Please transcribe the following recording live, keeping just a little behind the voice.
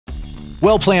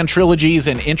Well-planned trilogies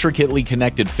and intricately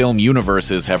connected film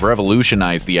universes have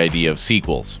revolutionized the idea of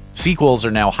sequels. Sequels are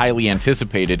now highly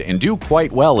anticipated and do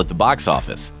quite well at the box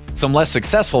office. Some less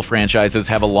successful franchises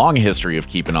have a long history of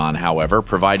keeping on, however,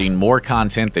 providing more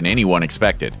content than anyone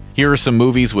expected. Here are some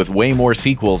movies with way more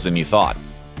sequels than you thought.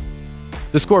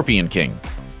 The Scorpion King.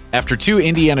 After two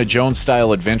Indiana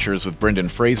Jones-style adventures with Brendan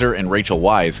Fraser and Rachel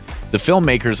Weisz, the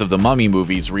filmmakers of the Mummy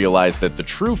movies realized that the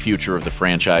true future of the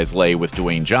franchise lay with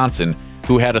Dwayne Johnson,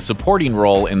 who had a supporting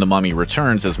role in The Mummy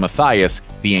Returns as Matthias,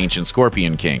 the ancient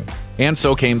Scorpion King. And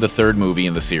so came the third movie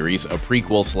in the series, a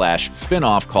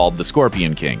prequel/spin-off called The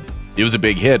Scorpion King. It was a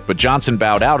big hit, but Johnson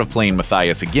bowed out of playing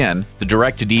Matthias again. The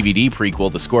direct-to-DVD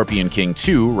prequel The Scorpion King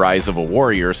 2: Rise of a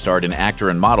Warrior starred an actor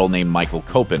and model named Michael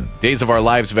Copen. Days of Our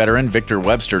Lives veteran Victor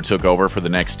Webster took over for the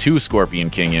next two Scorpion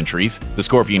King entries, The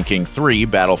Scorpion King 3: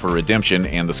 Battle for Redemption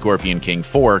and The Scorpion King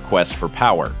 4: Quest for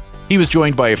Power. He was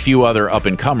joined by a few other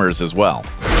up-and-comers as well.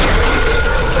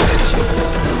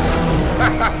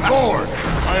 Lord,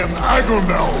 I am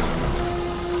Agamel,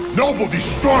 noble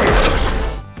destroyer.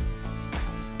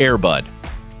 Air Bud.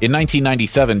 In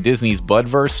 1997, Disney's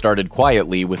Budverse started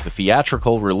quietly with the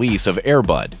theatrical release of Air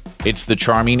Bud. It's the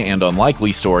charming and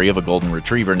unlikely story of a golden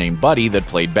retriever named Buddy that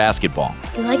played basketball.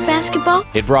 You like basketball?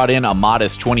 It brought in a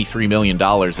modest $23 million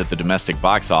at the domestic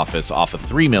box office off a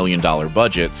 $3 million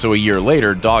budget, so a year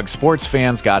later, dog sports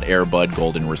fans got Air Bud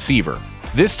Golden Receiver.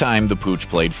 This time, the pooch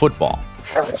played football.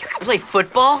 You can play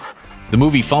football? The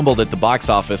movie fumbled at the box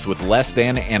office with less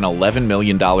than an $11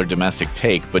 million domestic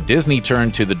take, but Disney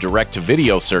turned to the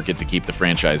direct-to-video circuit to keep the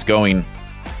franchise going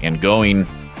and going.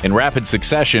 In rapid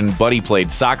succession, Buddy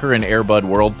played soccer in Air Bud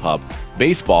World Pup,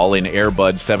 baseball in Air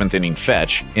Bud 7th Inning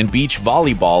Fetch, and beach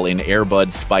volleyball in Air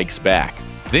Bud Spikes Back.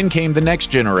 Then came the next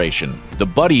generation. The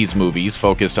Buddies movies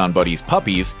focused on Buddy's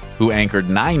puppies, who anchored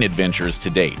 9 adventures to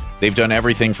date. They've done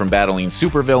everything from battling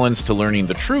supervillains to learning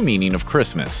the true meaning of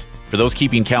Christmas. For those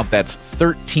keeping count, that's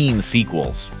 13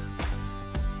 sequels.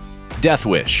 Death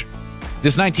Wish.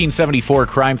 This 1974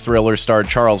 crime thriller starred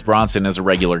Charles Bronson as a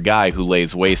regular guy who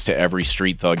lays waste to every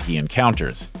street thug he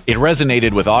encounters. It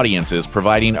resonated with audiences,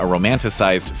 providing a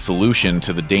romanticized solution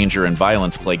to the danger and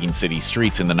violence plaguing city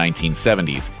streets in the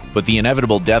 1970s, but the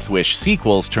inevitable Death Wish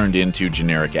sequels turned into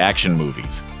generic action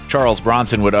movies. Charles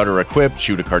Bronson would utter a quip,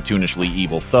 shoot a cartoonishly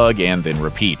evil thug, and then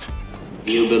repeat.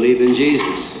 You believe in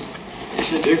Jesus?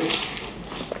 Yes, I do.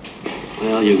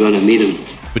 Well, you're going to meet him.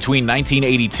 Between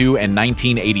 1982 and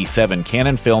 1987,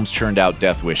 Canon Films churned out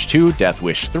Death Wish 2, Death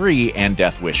Wish 3, and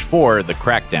Death Wish 4: The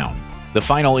Crackdown. The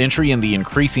final entry in the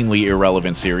increasingly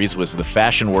irrelevant series was the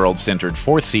fashion world-centered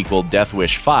fourth sequel, Death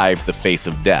Wish 5: The Face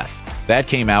of Death. That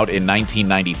came out in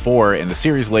 1994, and the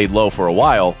series laid low for a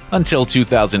while, until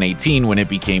 2018 when it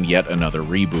became yet another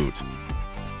reboot.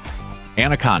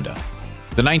 Anaconda.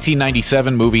 The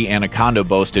 1997 movie Anaconda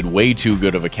boasted way too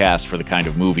good of a cast for the kind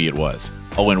of movie it was.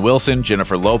 Owen Wilson,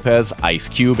 Jennifer Lopez, Ice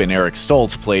Cube, and Eric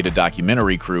Stoltz played a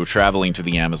documentary crew traveling to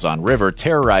the Amazon River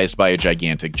terrorized by a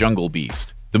gigantic jungle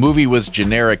beast. The movie was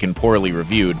generic and poorly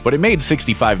reviewed, but it made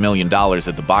 $65 million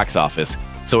at the box office,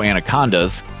 so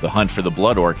Anaconda's The Hunt for the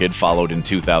Blood Orchid followed in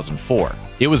 2004.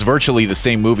 It was virtually the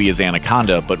same movie as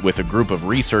Anaconda, but with a group of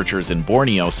researchers in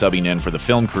Borneo subbing in for the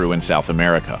film crew in South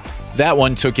America. That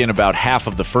one took in about half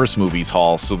of the first movie's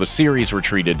haul, so the series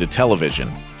retreated to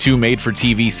television. 2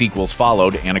 made-for-TV sequels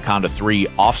followed, Anaconda 3: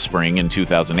 Offspring in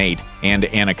 2008, and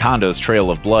Anaconda's Trail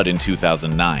of Blood in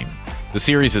 2009. The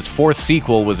series' 4th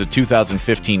sequel was a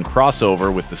 2015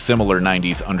 crossover with the similar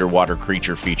 90s underwater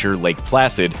creature feature Lake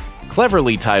Placid,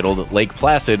 cleverly titled Lake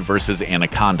Placid vs.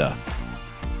 Anaconda.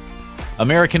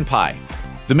 American Pie.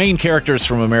 The main characters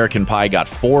from American Pie got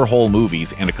 4 whole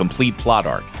movies and a complete plot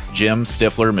arc. Jim,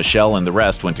 Stifler, Michelle, and the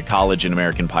rest went to college in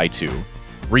American Pie 2,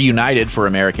 reunited for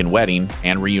American Wedding,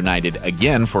 and reunited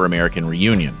again for American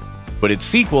Reunion. But its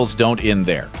sequels don't end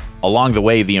there. Along the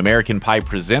way, the American Pie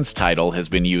Presents title has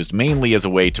been used mainly as a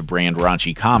way to brand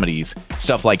raunchy comedies,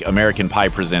 stuff like American Pie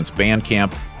Presents Band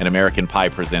Camp and American Pie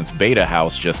Presents Beta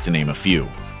House, just to name a few.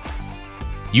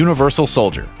 Universal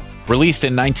Soldier. Released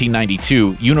in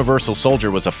 1992, Universal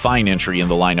Soldier was a fine entry in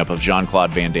the lineup of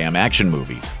Jean-Claude Van Damme action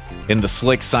movies. In the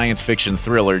slick science fiction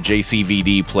thriller,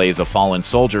 JCVD plays a fallen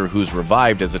soldier who's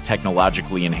revived as a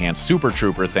technologically enhanced super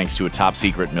trooper thanks to a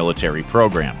top-secret military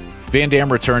program. Van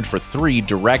Damme returned for 3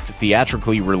 direct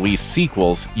theatrically released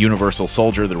sequels: Universal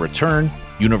Soldier: The Return,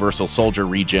 Universal Soldier: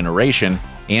 Regeneration,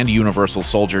 and Universal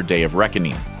Soldier: Day of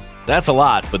Reckoning. That's a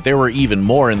lot, but there were even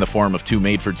more in the form of 2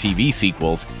 made-for-TV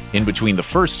sequels in between the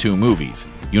first 2 movies: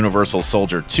 Universal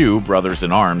Soldier 2: Brothers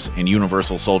in Arms and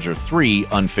Universal Soldier 3: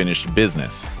 Unfinished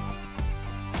Business.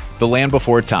 The Land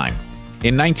Before Time.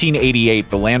 In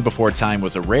 1988, The Land Before Time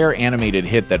was a rare animated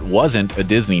hit that wasn't a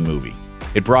Disney movie.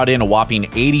 It brought in a whopping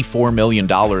 $84 million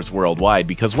worldwide,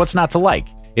 because what's not to like?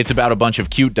 It's about a bunch of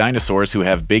cute dinosaurs who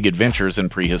have big adventures in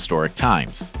prehistoric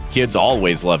times. Kids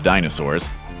always love dinosaurs,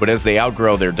 but as they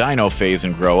outgrow their dino phase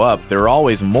and grow up, there are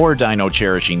always more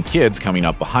dino-cherishing kids coming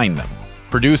up behind them.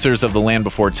 Producers of The Land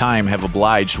Before Time have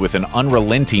obliged with an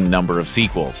unrelenting number of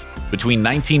sequels. Between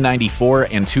 1994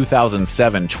 and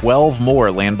 2007, 12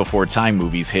 more Land Before Time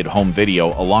movies hit home video,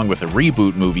 along with a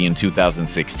reboot movie in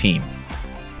 2016.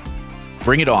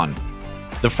 Bring It On.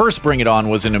 The first Bring It On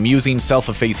was an amusing,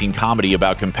 self-effacing comedy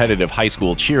about competitive high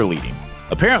school cheerleading.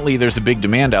 Apparently, there's a big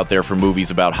demand out there for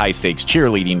movies about high-stakes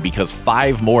cheerleading, because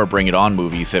 5 more Bring It On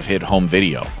movies have hit home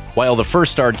video. While the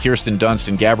first starred Kirsten Dunst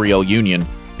and Gabrielle Union,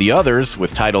 the others,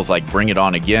 with titles like Bring It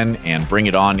On Again and Bring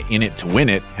It On In It to Win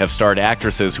It, have starred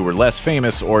actresses who were less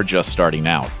famous or just starting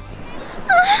out.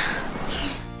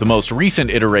 The most recent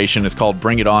iteration is called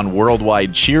Bring It On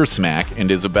Worldwide Cheer Smack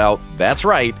and is about, that's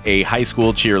right, a high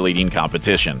school cheerleading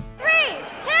competition. 3,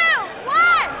 2,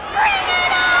 1, bring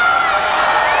it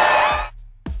on!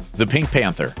 The Pink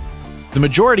Panther. The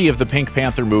majority of the Pink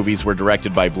Panther movies were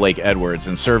directed by Blake Edwards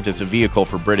and served as a vehicle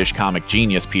for British comic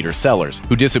genius Peter Sellers,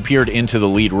 who disappeared into the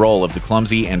lead role of the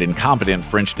clumsy and incompetent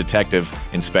French detective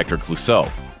Inspector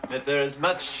Clouseau. But there is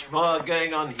much more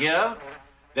going on here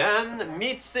than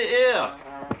meets the ear.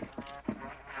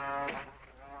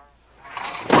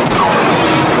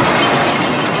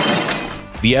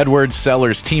 The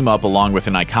Edwards-Sellers team-up, along with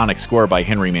an iconic score by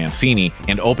Henry Mancini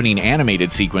and opening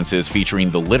animated sequences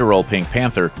featuring the literal Pink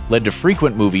Panther, led to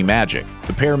frequent movie magic.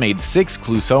 The pair made 6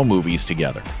 Clouseau movies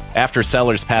together. After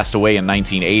Sellers passed away in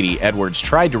 1980, Edwards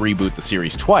tried to reboot the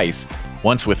series twice,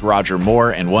 once with Roger Moore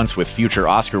and once with future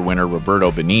Oscar winner Roberto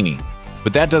Benigni.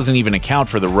 But that doesn't even account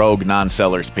for the rogue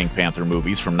non-Sellers Pink Panther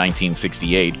movies from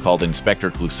 1968 called Inspector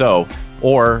Clouseau,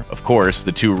 or, of course,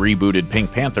 the 2 rebooted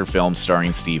Pink Panther films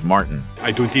starring Steve Martin.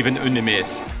 I don't even own a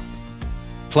mess.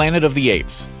 Planet of the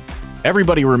Apes.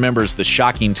 Everybody remembers the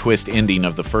shocking twist ending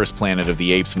of the first Planet of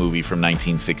the Apes movie from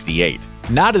 1968.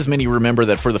 Not as many remember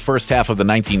that for the first half of the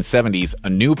 1970s, a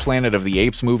new Planet of the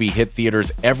Apes movie hit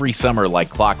theaters every summer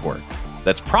like clockwork.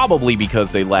 That's probably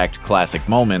because they lacked classic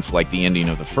moments like the ending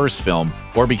of the first film,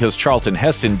 or because Charlton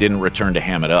Heston didn't return to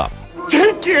ham it up.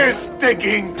 Take your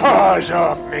stinking paws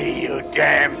off me, you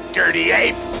damn dirty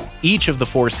ape! Each of the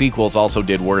 4 sequels also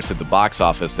did worse at the box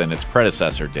office than its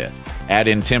predecessor did. Add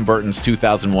in Tim Burton's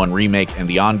 2001 remake and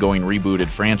the ongoing rebooted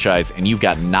franchise, and you've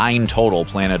got 9 total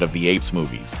Planet of the Apes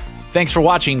movies. Thanks for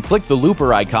watching. Click the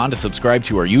looper icon to subscribe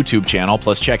to our YouTube channel,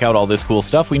 plus check out all this cool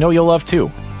stuff we know you'll love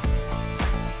too.